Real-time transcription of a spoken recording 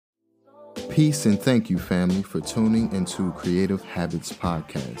Peace and thank you, family, for tuning into Creative Habits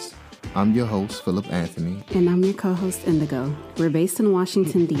Podcast. I'm your host, Philip Anthony. And I'm your co-host, Indigo. We're based in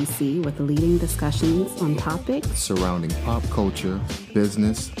Washington, D.C. with leading discussions on topics surrounding pop culture,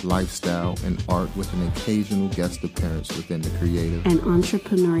 business, lifestyle, and art with an occasional guest appearance within the creative and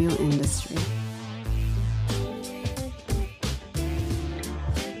entrepreneurial industry.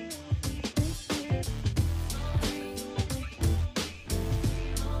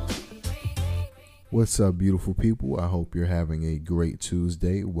 What's up, beautiful people? I hope you're having a great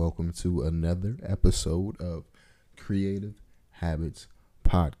Tuesday. Welcome to another episode of Creative Habits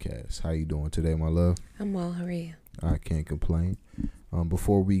Podcast. How you doing today, my love? I'm well. How are you? I can't complain.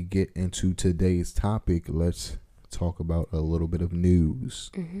 Before we get into today's topic, let's talk about a little bit of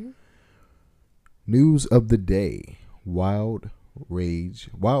news. News of the day. Wildfires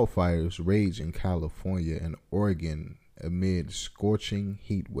rage in California and Oregon amid scorching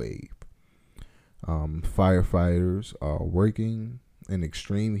heat wave. Firefighters are working in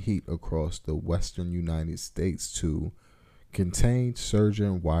extreme heat across the western United States to contain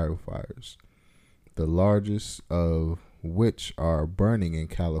surging wildfires, the largest of which are burning in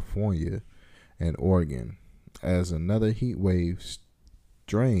California and Oregon, as another heat wave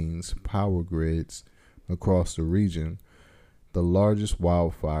strains power grids across the region. The largest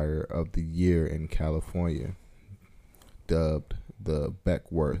wildfire of the year in California, dubbed the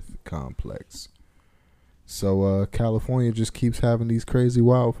Beckworth Complex. So California just keeps having these crazy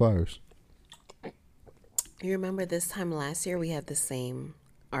wildfires. You remember this time last year we had the same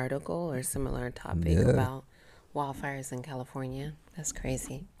article or similar topic about wildfires in California? That's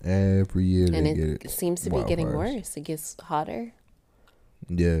crazy. Every year and they get it. It seems to be getting worse. It gets hotter.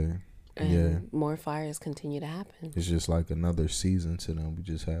 Yeah. And more fires continue to happen. It's just like another season to them. We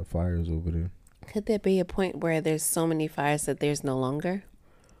just have fires over there. Could there be a point where there's so many fires that there's no longer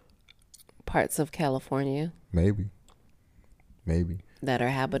parts of California maybe that are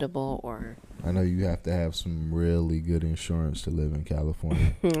habitable? Or I know you have to have some really good insurance to live in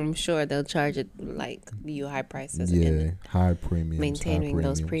California. I'm sure they'll charge it like you high prices. High premiums, maintaining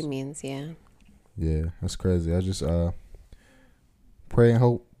those premiums. Yeah, that's crazy. I just pray and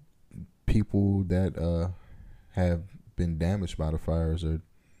hope people that have been damaged by the fires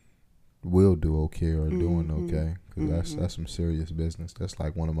will do okay or doing okay, because that's some serious business. That's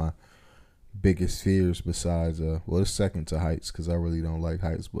like one of my biggest fears besides it's second to heights, because I really don't like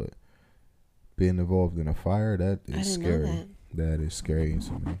heights, but being involved in a fire, that is scary. That is scary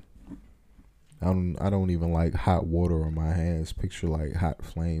to me. I don't even like hot water on my hands. Picture like hot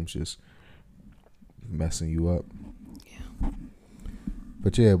flames just messing you up.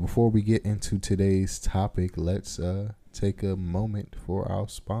 But before we get into today's topic, let's take a moment for our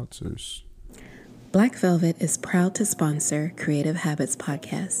sponsors. Black Velvet is proud to sponsor Creative Habits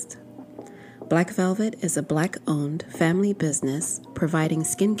Podcast. Black Velvet is a Black-owned family business providing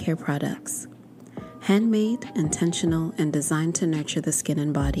skincare products. Handmade, intentional, and designed to nurture the skin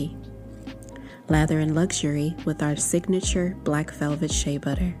and body. Lather in luxury with our signature Black Velvet Shea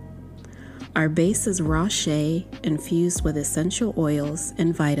Butter. Our base is raw shea infused with essential oils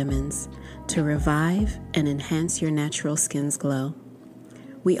and vitamins to revive and enhance your natural skin's glow.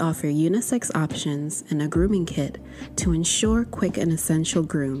 We offer unisex options and a grooming kit to ensure quick and essential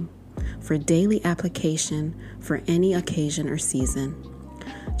groom for daily application for any occasion or season.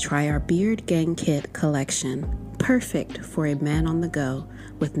 Try our Beard Gang Kit collection, perfect for a man on the go,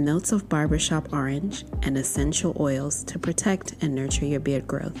 with notes of barbershop orange and essential oils to protect and nurture your beard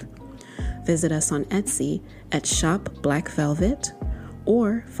growth. Visit us on Etsy at Shop Black Velvet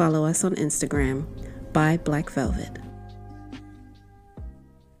or follow us on Instagram by Black Velvet.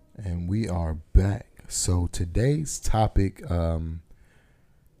 And we are back. So today's topic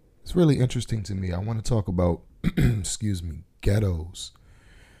it's really interesting to me. I want to talk about ghettos.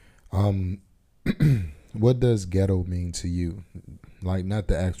 What does ghetto mean to you? Like, not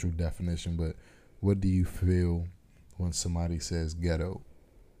the actual definition, but what do you feel when somebody says ghetto?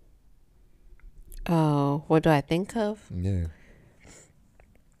 Oh, what do I think of? Yeah.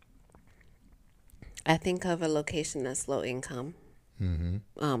 I think of a location that's low income,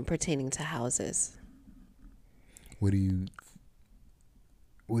 pertaining to houses. What do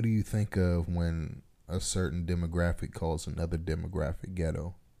you think of when a certain demographic calls another demographic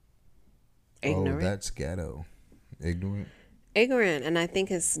ghetto? Ignorant. Oh, that's ghetto. Ignorant? Ignorant, and I think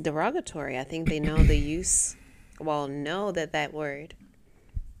it's derogatory. I think they know know that word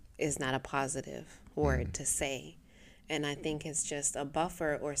is not a positive word to say. And I think it's just a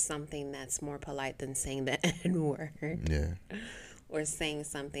buffer or something that's more polite than saying the N-word. Yeah. Or saying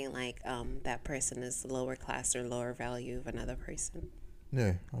something like that person is lower class or lower value of another person.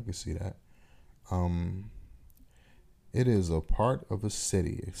 Yeah, I can see that. Um, it is a part of a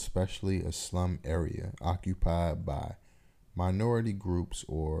city, especially a slum area, occupied by minority groups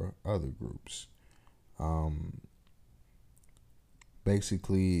or other groups. Um,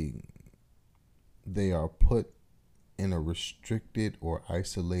 Basically, they are put in a restricted or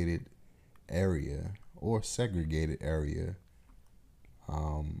isolated area or segregated area.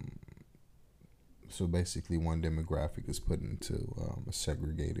 Um, so basically, one demographic is put into a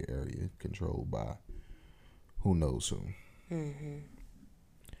segregated area controlled by who knows who. Mm-hmm.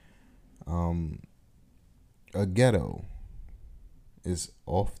 A ghetto is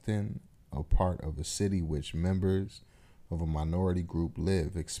often a part of a city which members of a minority group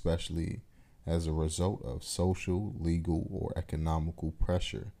live, especially as a result of social, legal, or economical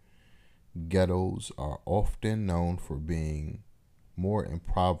pressure. Ghettos are often known for being more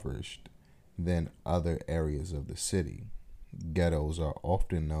impoverished than other areas of the city. Ghettos are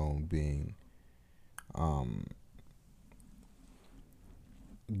often known being um,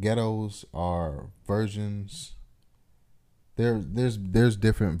 ghettos are versions. There's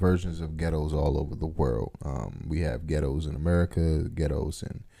different versions of ghettos all over the world. We have ghettos in America, ghettos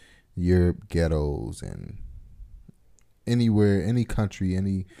in Europe, ghettos in anywhere, any country,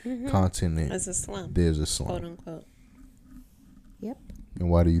 any continent. It's a slum. There's a slum. Quote unquote. Yep. And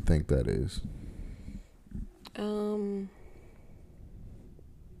why do you think that is?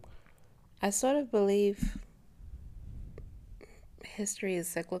 I sort of believe history is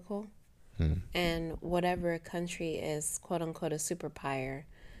cyclical, and whatever a country is, quote unquote, a superpower,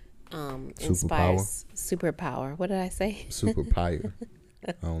 inspires superpower. What did I say? Superpower.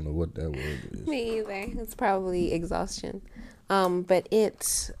 I don't know what that word is. Me either. It's probably exhaustion. But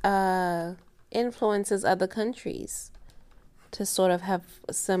it influences other countries to sort of have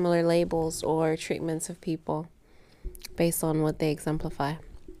similar labels or treatments of people based on what they exemplify.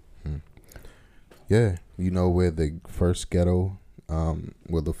 Yeah, you know where the first ghetto,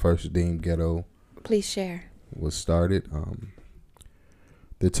 where the first deemed ghetto, Please share. was started.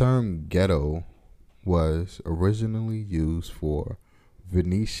 The term ghetto was originally used for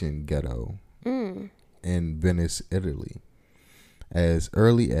Venetian ghetto in Venice, Italy, as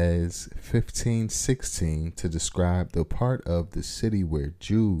early as 1516 to describe the part of the city where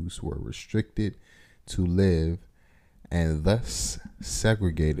Jews were restricted to live and thus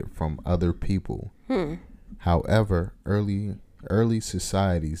segregated from other people. However, early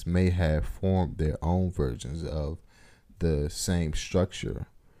societies may have formed their own versions of the same structure.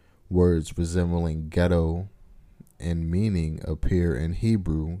 Words resembling ghetto in meaning appear in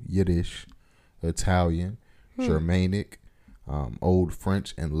Hebrew, Yiddish, Italian, Germanic, Old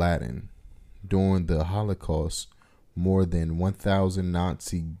French, and Latin. During the Holocaust, more than 1,000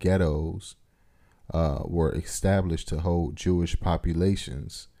 Nazi ghettos were established to hold Jewish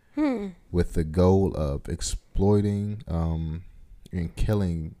populations with the goal of exploiting and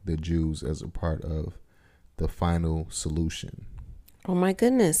killing the Jews as a part of the final solution. Oh my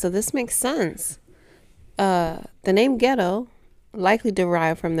goodness. So this makes sense. The name ghetto likely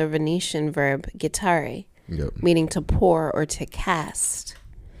derived from the Venetian verb gettare, meaning to pour or to cast,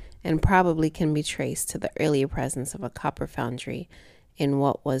 and probably can be traced to the earlier presence of a copper foundry in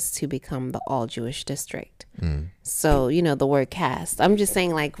what was to become the all-Jewish district. So, you know, the word cast. I'm just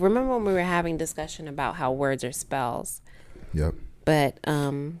saying, like, remember when we were having discussion about how words are spells? Yep. But,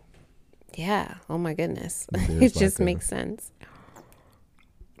 yeah, oh my goodness. There's It just like makes sense.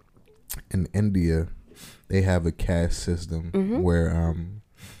 In India, they have a caste system where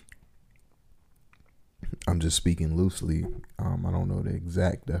I'm just speaking loosely. I don't know the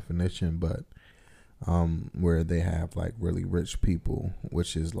exact definition, but where they have like really rich people,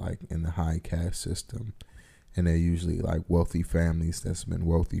 which is like in the high caste system, and they're usually like wealthy families that's been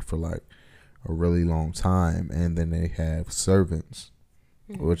wealthy for like a really long time, and then they have servants,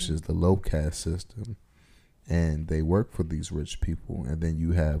 which is the low caste system, and they work for these rich people, and then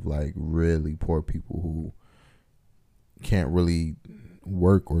you have like really poor people who can't really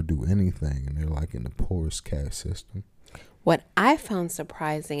work or do anything, and they're like in the poorest caste system. What I found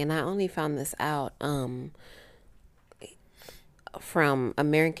surprising, and I only found this out from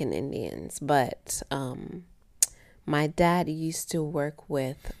American Indians, but my dad used to work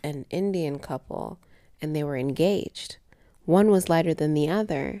with an Indian couple, and they were engaged. One was lighter than the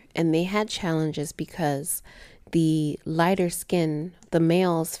other, and they had challenges because the lighter skin, the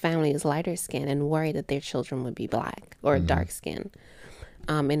male's family is lighter skin and worried that their children would be black or dark skin.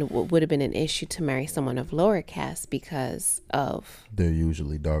 And it would have been an issue to marry someone of lower caste because of... They're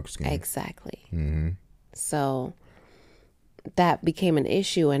usually dark skinned. Exactly. So that became an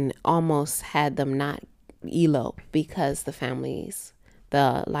issue and almost had them not elope because the families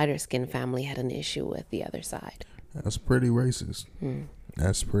the lighter skinned family had an issue with the other side. That's pretty racist.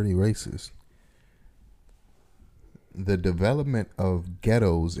 That's pretty racist. The development of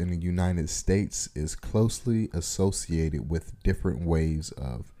ghettos in the United States is closely associated with different waves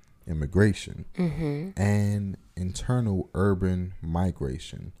of immigration and internal urban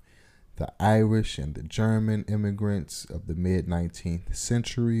migration. The Irish and the German immigrants of the mid-19th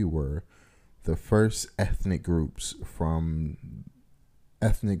century were the first ethnic group formed.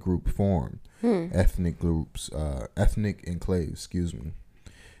 Ethnic enclaves,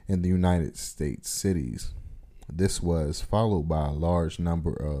 in the United States cities. This was followed by a large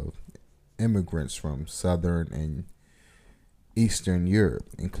number of immigrants from Southern and Eastern Europe,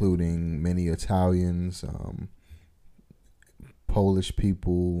 including many Italians, Polish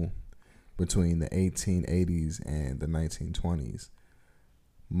people between the 1880s and the 1920s.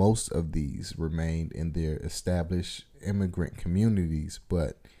 Most of these remained in their established immigrant communities,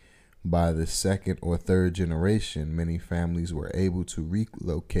 but by the second or third generation, many families were able to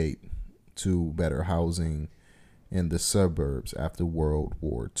relocate to better housing in the suburbs after World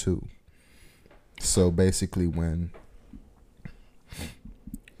War II. So basically, when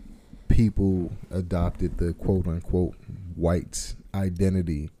people adopted the quote-unquote white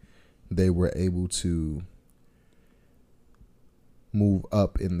identity, they were able to move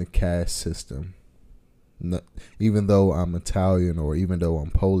up in the caste system. Even though I'm Italian, or even though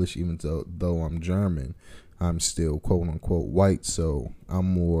I'm Polish, even though I'm German, I'm still quote-unquote white, so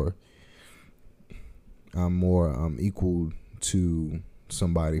I'm more equal to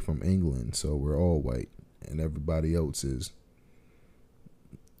somebody from England, so we're all white, and everybody else is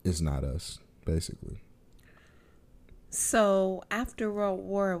not us, basically. So after World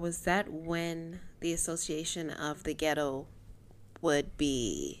War, was that when the association of the ghetto would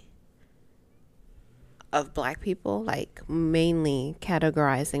be of black people, like mainly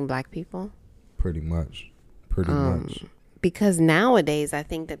categorizing black people? Pretty much. Because nowadays, I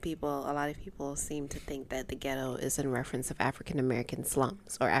think that a lot of people seem to think that the ghetto is in reference of African American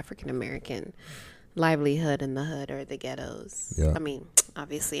slums or African American livelihood in the hood or the ghettos. Yeah. I mean,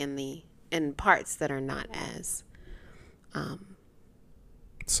 obviously in parts that are not as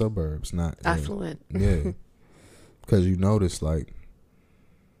suburbs, not affluent. Yeah, because you notice, like,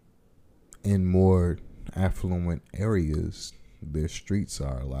 in more affluent areas, their streets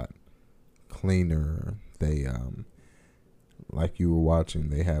are a lot cleaner. They like you were watching,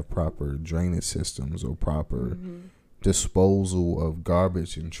 they have proper drainage systems or proper disposal of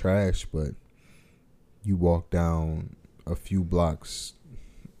garbage and trash. But you walk down a few blocks,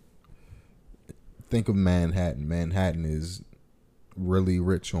 think of Manhattan. Manhattan is really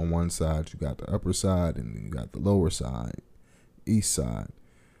rich on one side. You got the upper side, and then you got the lower side, east side.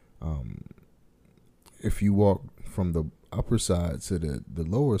 If you walk from the upper side to the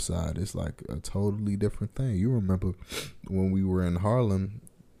lower side, it's like a totally different thing. You remember when we were in Harlem,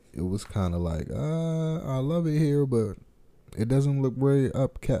 it was kind of like, I love it here, but it doesn't look very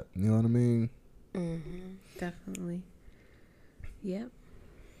upkept. You know what I mean? Definitely. Yep.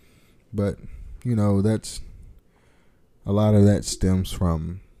 But, that's a lot of that stems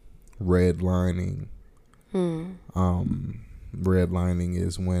from redlining. Redlining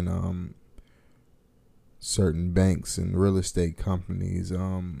is when certain banks and real estate companies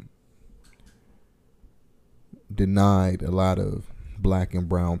denied a lot of black and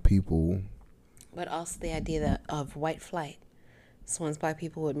brown people. But also the idea of white flight. So once black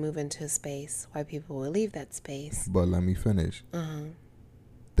people would move into a space, white people would leave that space. But let me finish.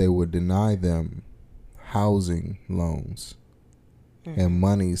 They would deny them housing loans and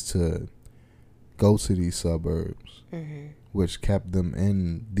monies to go to these suburbs, which kept them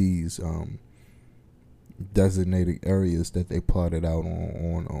in these designated areas that they plotted out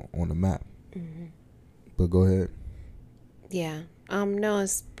on the map. But go ahead. Yeah. No,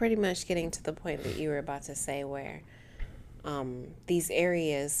 it's pretty much getting to the point that you were about to say, where these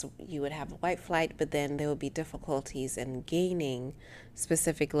areas, you would have a white flight, but then there would be difficulties in gaining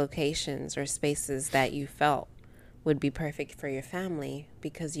specific locations or spaces that you felt would be perfect for your family,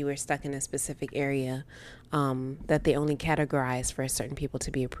 because you were stuck in a specific area that they only categorized for certain people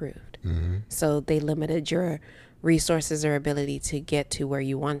to be approved. So they limited your resources or ability to get to where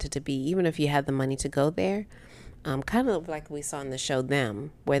you wanted to be, even if you had the money to go there. Kind of like we saw in the show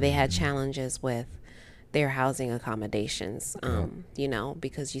Them, where they had challenges with their housing accommodations,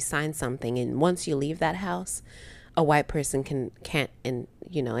 because you sign something, and once you leave that house, a white person can't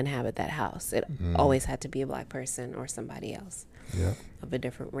inhabit that house. It always had to be a black person or somebody else of a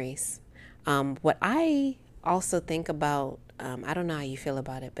different race. What I also think about, I don't know how you feel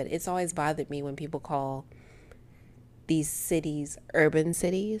about it, but it's always bothered me when people call these cities urban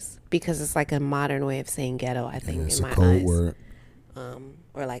cities, because it's like a modern way of saying ghetto, I think, It's in a my code eyes. word.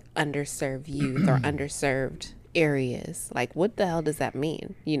 Or like underserved youth or underserved areas. Like, what the hell does that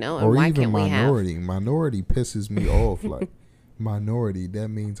mean? You know, and Or why even can't we have minority. Minority pisses me off. Like, minority, that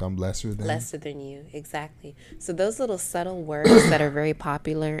means I'm lesser than. lesser than you? Exactly. So those little subtle words that are very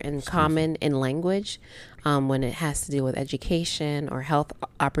popular and common in language, when it has to do with education or health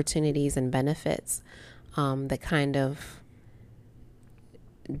opportunities and benefits, that kind of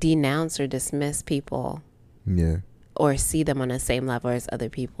denounce or dismiss people Yeah. or see them on the same level as other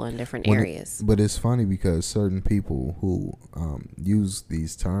people in different areas. But it's funny because certain people who use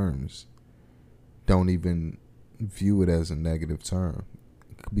these terms don't even view it as a negative term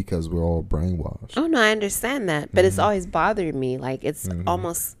because we're all brainwashed. Oh no, I understand that, but it's always bothered me. Like, it's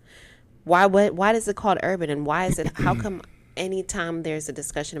almost why does it called urban, and why is it? How come anytime there's a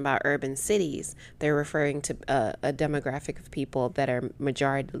discussion about urban cities, they're referring to a demographic of people that are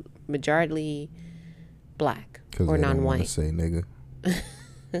majority black or They don't want to non-white? say nigga.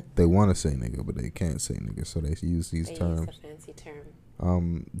 They want to say nigga, but they can't say nigga, so they use these terms. Use a fancy term.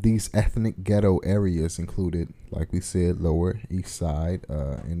 These ethnic ghetto areas included, like we said, Lower East Side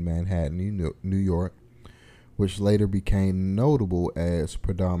in Manhattan, New York, which later became notable as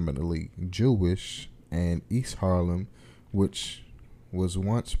predominantly Jewish, and East Harlem, which was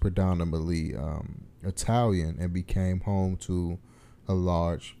once predominantly Italian and became home to a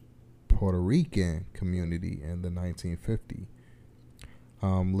large Puerto Rican community in the 1950s.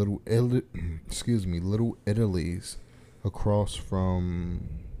 Little Italy's across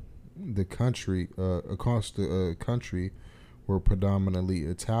the country were predominantly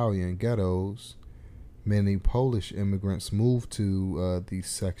Italian ghettos. Many Polish immigrants moved to these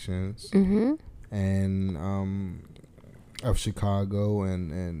sections and of Chicago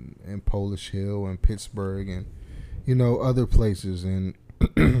and Polish Hill and Pittsburgh and other places, and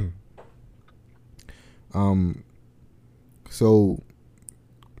so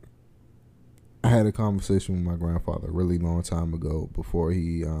I had a conversation with my grandfather a really long time ago before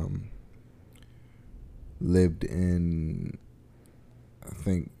he lived in, I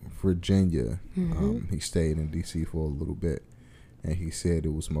think, Virginia. He stayed in D.C. for a little bit, and he said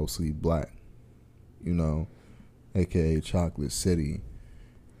it was mostly black, aka Chocolate City,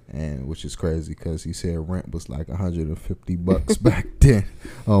 and which is crazy because he said rent was like $150 back then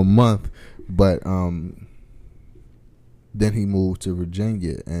a month, but then he moved to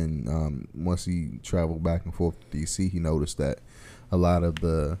Virginia, and once he traveled back and forth to D.C., he noticed that a lot of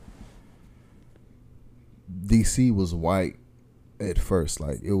the D.C. was white at first.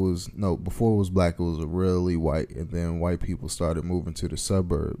 Like, before it was black, it was really white, and then white people started moving to the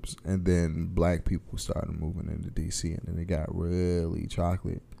suburbs, and then black people started moving into D.C., and then it got really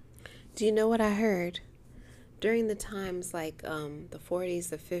chocolate. Do you know what I heard? During the times like the 40s,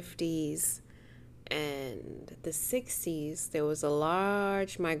 the 50s, and the 60s, there was a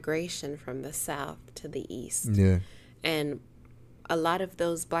large migration from the south to the east. Yeah. And a lot of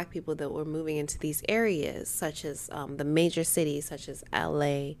those black people that were moving into these areas, such as the major cities, such as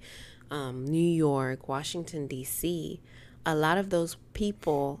LA, New York, Washington, D.C., a lot of those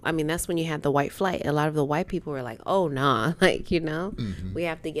people, I mean, that's when you had the white flight. A lot of the white people were like, oh, nah, we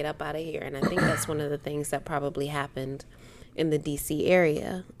have to get up out of here. And I think that's one of the things that probably happened in the D.C.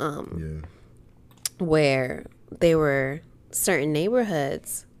 area. Where there were certain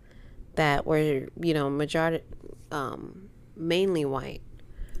neighborhoods that were, majority, mainly white,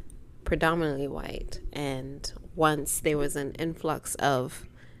 predominantly white. And once there was an influx of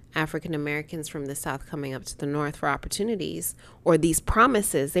African Americans from the South coming up to the North for opportunities, or these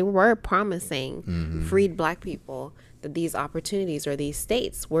promises, they were promising freed black people that these opportunities or these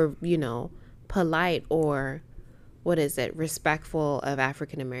states were, polite or respectful of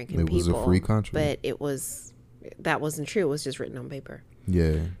African American people. It was a free country. But that wasn't true. It was just written on paper.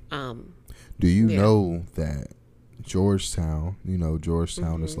 Yeah. Do you know that Georgetown,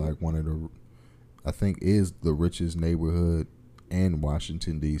 is like one of the, I think is the richest neighborhood in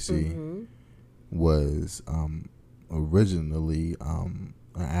Washington, D.C., was originally an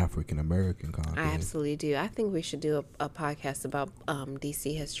African American colony. I absolutely do. I think we should do a podcast about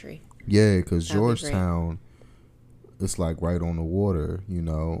D.C. history. Yeah, because Georgetown, it's like right on the water,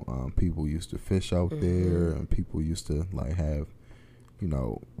 people used to fish out there, and people used to like have,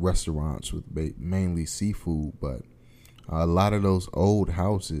 restaurants with mainly seafood, but a lot of those old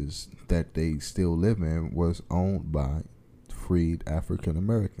houses that they still live in was owned by freed African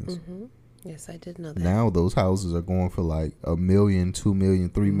Americans. Yes, I did know that. Now those houses are going for like $1 million, $2 million,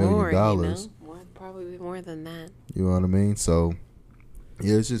 $3 million. Probably more than that. You know what I mean? So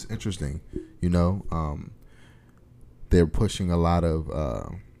yeah, it's just interesting, they're pushing a lot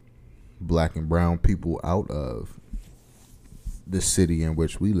of black and brown people out of the city in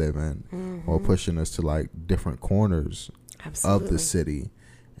which we live in, or pushing us to like different corners of the city.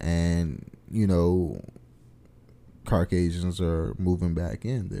 And, you know, Caucasians are moving back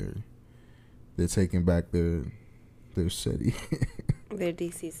in. They're taking back their city. Their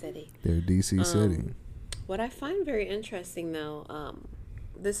DC city. Their DC city. What I find very interesting, though,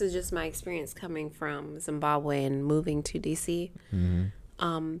 this is just my experience coming from Zimbabwe and moving to DC.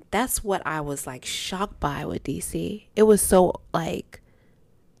 That's what I was like shocked by with DC. It was so like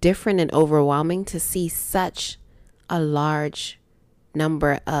different and overwhelming to see such a large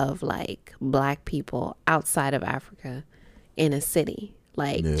number of like black people outside of Africa in a city.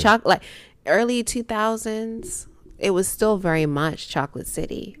 Like like early 2000s, it was still very much Chocolate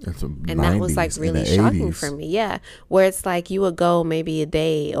City. And that was like really shocking for me. Yeah. Where it's like you would go maybe a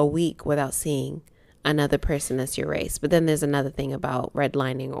day, a week without seeing another person that's your race. But then there's another thing about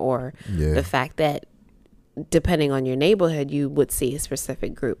redlining, or the fact that depending on your neighborhood, you would see a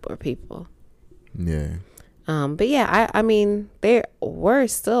specific group or people. Yeah. But yeah, I mean, there were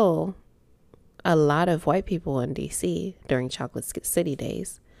still a lot of white people in DC during Chocolate City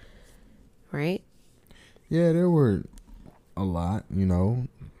days, right? Yeah, there were a lot, you know,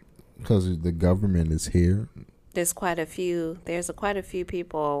 because the government is here. There's quite a few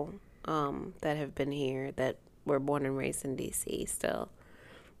people that have been here that were born and raised in DC still.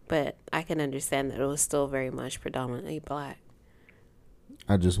 But I can understand that it was still very much predominantly black.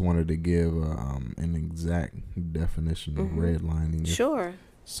 I just wanted to give an exact definition of redlining. Sure.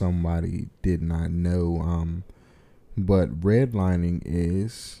 Somebody did not know. But redlining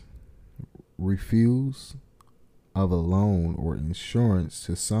is refuse of a loan or insurance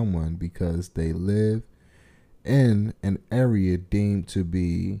to someone because they live in an area deemed to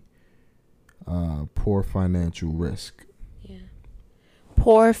be poor financial risk. Yeah.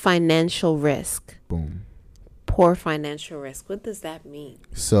 Poor financial risk. Boom. Poor financial risk. What does that mean?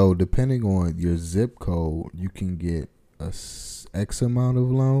 So depending on your zip code, you can get a X amount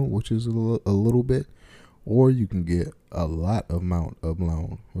of loan, which is a little bit, or you can get a lot amount of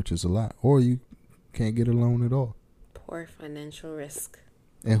loan, which is a lot, or you can't get a loan at all. Poor financial risk.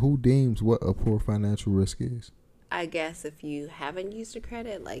 And who deems what a poor financial risk is? I guess if you haven't used a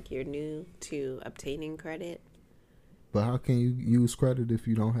credit, like you're new to obtaining credit. But how can you use credit if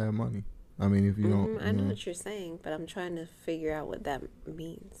you don't have money? I mean, if you don't... I know what you're saying, but I'm trying to figure out what that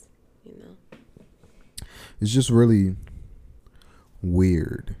means, you know? It's just really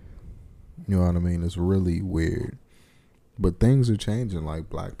weird. You know what I mean? It's really weird. But things are changing. Like,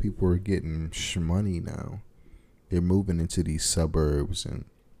 black people are getting money now. They're moving into these suburbs and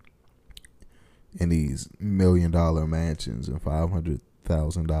in these $1 million mansions and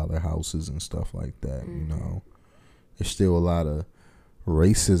 $500,000 houses and stuff like that. You know, there's still a lot of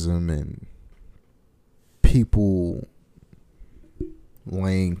racism and people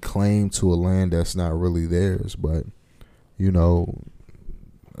laying claim to a land that's not really theirs. But, you know,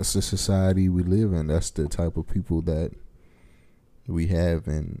 it's the society we live in. That's the type of people that we have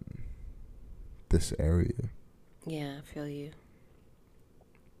in this area. Yeah, I feel you.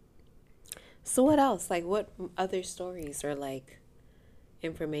 So what else? Like, what other stories or like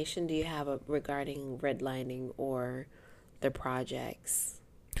information do you have regarding redlining or the projects?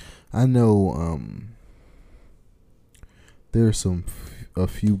 I know there's a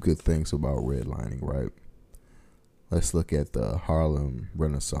few good things about redlining, right? Let's look at the Harlem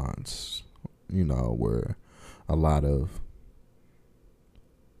Renaissance, you know, where a lot of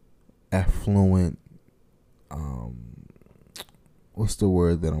affluent, what's the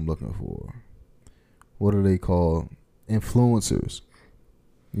word that I'm looking for? What are they called? Influencers.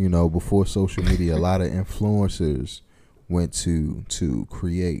 You know, before social media, a lot of influencers went to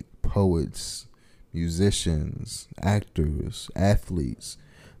create poets, musicians, actors, athletes.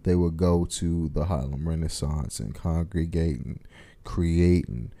 They would go to the Harlem Renaissance and congregate and create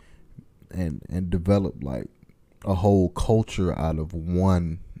and develop like a whole culture out of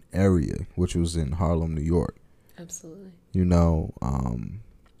one area, which was in Harlem, New York. Absolutely. You know,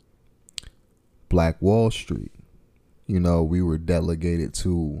 Black Wall Street. You know, we were delegated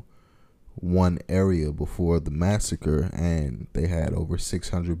to one area before the massacre, and they had over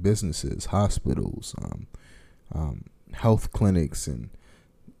 600 businesses, hospitals, health clinics, and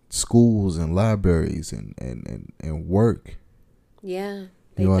schools and libraries and work. Yeah.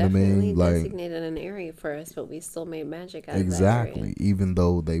 You know what I mean? Like, designated an area for us, but we still made magic out of that exactly. area. Even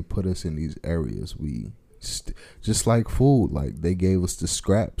though they put us in these areas, we just like food. Like, they gave us the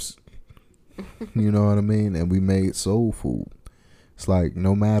scraps. You know what I mean? And we made soul food. It's like,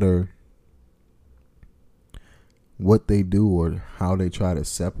 no matter what they do or how they try to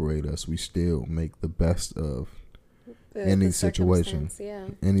separate us, we still make the best of any situation,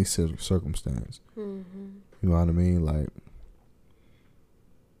 any circumstance. Mm-hmm. You know what I mean? Like,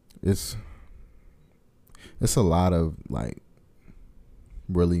 it's a lot of like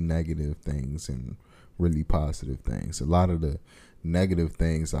really negative things and really positive things. A lot of the negative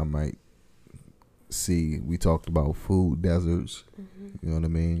things I might see, we talked about food deserts. Mm-hmm. You know what I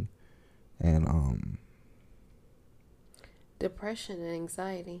mean? And depression and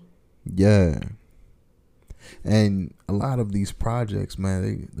anxiety. Yeah. And a lot of these projects,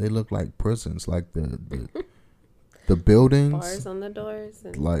 man, they look like prisons. Like the buildings, bars on the doors,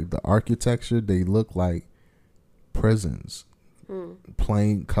 and like the architecture, they look like prisons.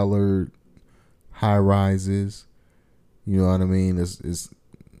 Plain colored high rises. You know what I mean? It's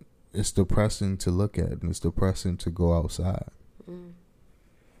depressing to look at, and it's depressing to go outside.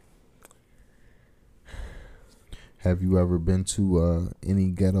 Have you ever been to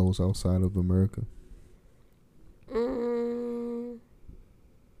any ghettos outside of America?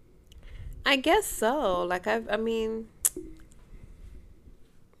 I guess so. Like I mean,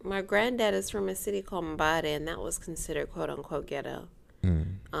 my granddad is from a city called Mbade, and that was considered quote unquote ghetto.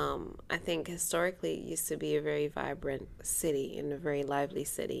 I think historically it used to be a very vibrant city and a very lively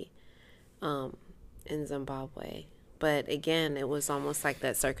city in Zimbabwe. But again, it was almost like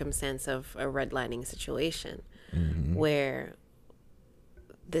that circumstance of a redlining situation where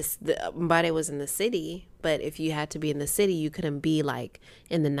the Mbade was in the city, but if you had to be in the city, you couldn't be like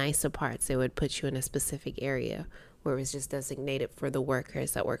in the nicer parts. They would put you in a specific area where it was just designated for the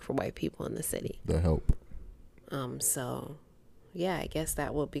workers that work for white people in the city. The help. So, yeah, I guess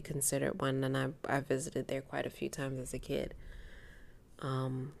that would be considered one, and I visited there quite a few times as a kid.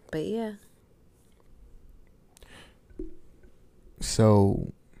 But yeah.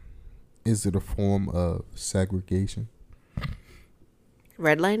 So, is it a form of segregation?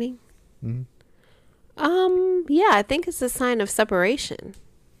 Redlining? Yeah, I think it's a sign of separation.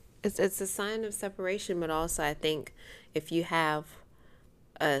 It's a sign of separation, but also I think if you have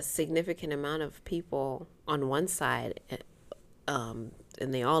a significant amount of people on one side, and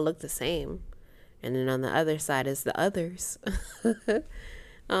they all look the same, and then on the other side is the others,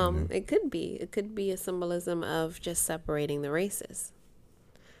 it could be a symbolism of just separating the races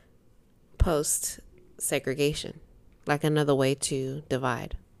post segregation, like another way to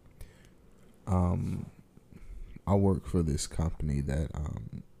divide. I work for this company that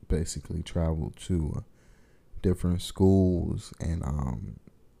basically traveled to different schools and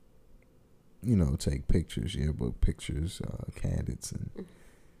take pictures, yearbook pictures, candidates and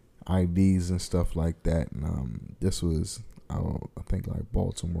IDs and stuff like that. And this was I think like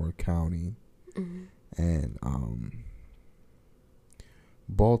Baltimore County, and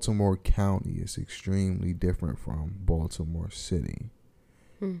Baltimore County is extremely different from Baltimore City.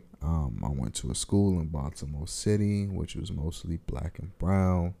 I went to a school in Baltimore City, which was mostly black and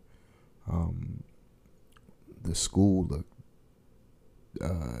brown. The school looked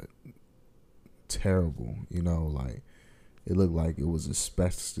terrible, like it looked like it was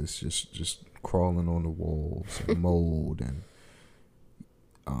asbestos just crawling on the walls, and mold and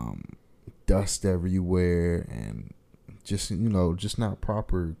dust everywhere, and just not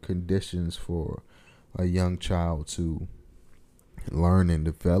proper conditions for a young child to learn and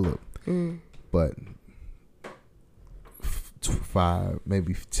develop. But 5,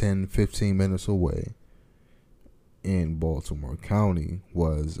 maybe 10, 15 minutes away in Baltimore County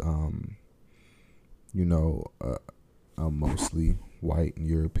was a mostly white and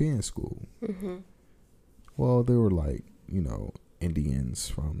European school. Well, there were like Indians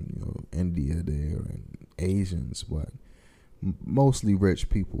from India there, and Asians, but mostly rich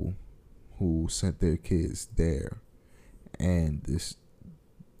people who sent their kids there. And this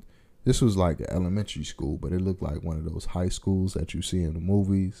was like an elementary school, but it looked like one of those high schools that you see in the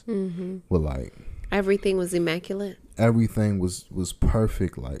movies. With like everything was immaculate. Everything was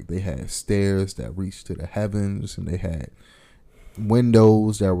perfect. Like they had stairs that reached to the heavens, and they had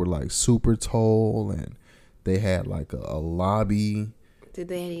windows that were like super tall, and they had like a lobby. Did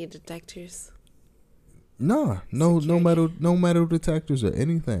they have any detectors? No metal detectors or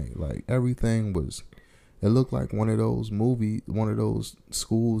anything. Like everything was. It looked like one of those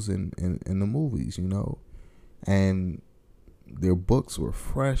schools in the movies, and their books were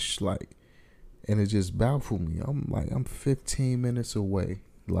fresh, and it just baffled me. I'm 15 minutes away.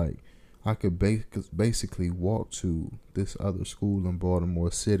 Like, I could basically walk to this other school in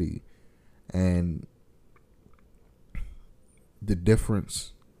Baltimore City, and the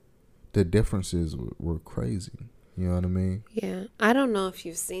differences were crazy. You know what I mean? Yeah. I don't know if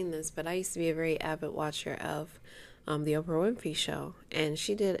you've seen this, but I used to be a very avid watcher of the Oprah Winfrey Show, and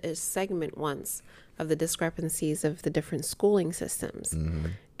she did a segment once of the discrepancies of the different schooling systems,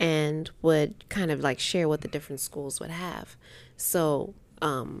 and would kind of like share what the different schools would have. So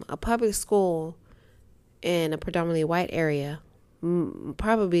a public school in a predominantly white area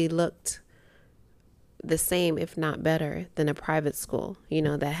probably looked the same, if not better, than a private school,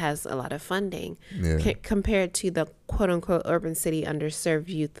 that has a lot of funding, compared to the quote unquote urban city underserved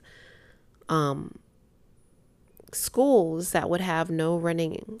youth schools that would have no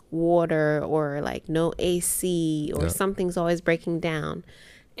running water or like no AC or something's always breaking down.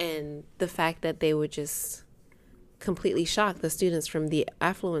 And the fact that they were just completely shocked, the students from the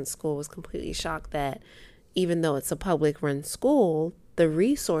affluent school was completely shocked that even though it's a public run school, the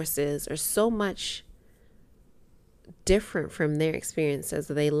resources are so much different from their experiences.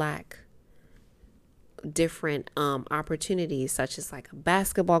 They lack different opportunities, such as like a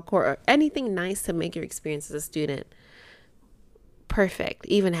basketball court or anything nice to make your experience as a student perfect.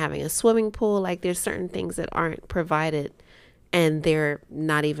 Even having a swimming pool, like there's certain things that aren't provided, and they're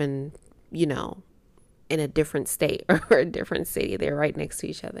not even, in a different state or a different city. They're right next to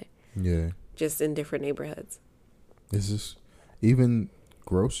each other. Yeah. Just in different neighborhoods. This is even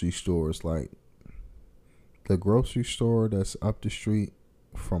grocery stores, like the grocery store that's up the street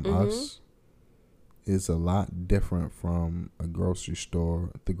from us is a lot different from the grocery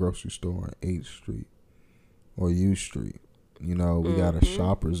store on 8th Street or U Street. We got a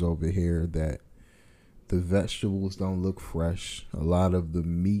Shoppers over here that the vegetables don't look fresh. A lot of the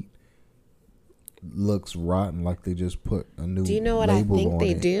meat looks rotten, like they just put a new label on it. Do you know what I think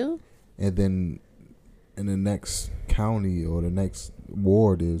they do? And then in the next county or the next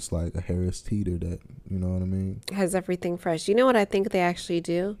ward is like a Harris Teeter that, you know what I mean? Has everything fresh. You know what I think they actually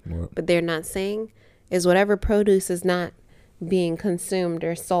do? What? But they're not saying is whatever produce is not being consumed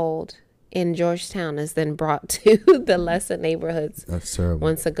or sold in Georgetown is then brought to the lesser neighborhoods. That's terrible.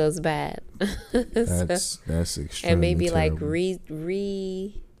 Once it goes bad. That's extremely and maybe terrible. like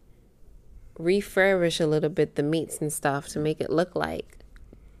refurbish a little bit the meats and stuff to make it look like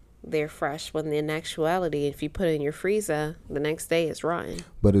they're fresh, when in actuality, if you put it in your freezer, the next day it's rotten.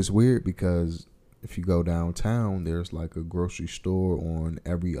 But it's weird because if you go downtown, there's like a grocery store on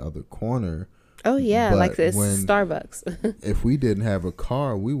every other corner. Oh yeah, but like this Starbucks. If we didn't have a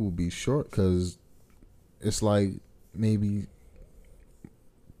car, we would be short because it's like maybe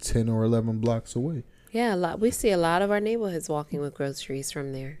 10 or 11 blocks away. Yeah, we see a lot of our neighborhoods walking with groceries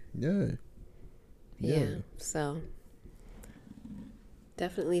from there. Yeah. So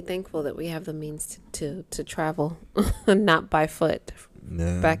definitely thankful that we have the means to travel, not by foot,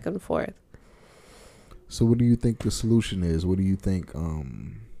 back and forth. So what do you think the solution is? What do you think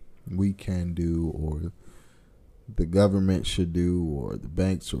we can do, or the government should do, or the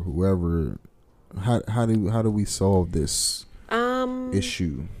banks, or whoever? How do we solve this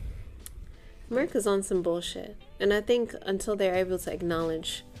issue? America's on some bullshit, and I think until they're able to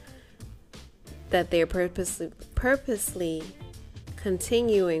acknowledge that they're purposely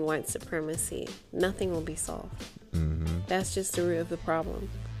continuing white supremacy, nothing will be solved. That's just the root of the problem.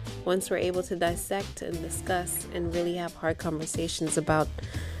 Once we're able to dissect and discuss and really have hard conversations about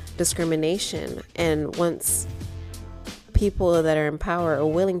discrimination, and once people that are in power are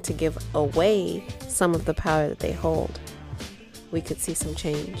willing to give away some of the power that they hold, we could see some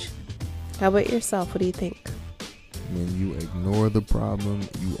change. How about yourself? What do you think? When you ignore the problem,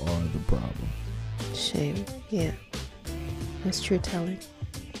 you are the problem. Shame. Yeah. That's true telling.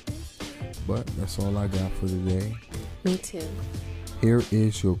 But that's all I got for today. Me too. Here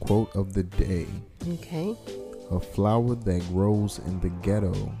is your quote of the day. Okay. A flower that grows in the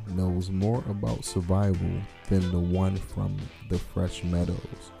ghetto knows more about survival than the one from the fresh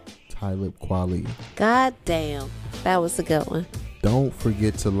meadows. Talib Kweli. God damn. That was a good one. Don't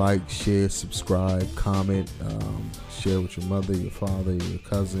forget to like, share, subscribe, comment, share with your mother, your father, your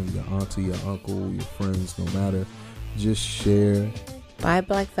cousin, your auntie, your uncle, your friends, no matter. Just share. Buy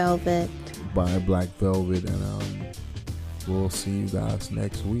Black Velvet. Buy Black Velvet, and we'll see you guys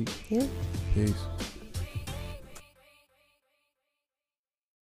next week. Yeah. Peace.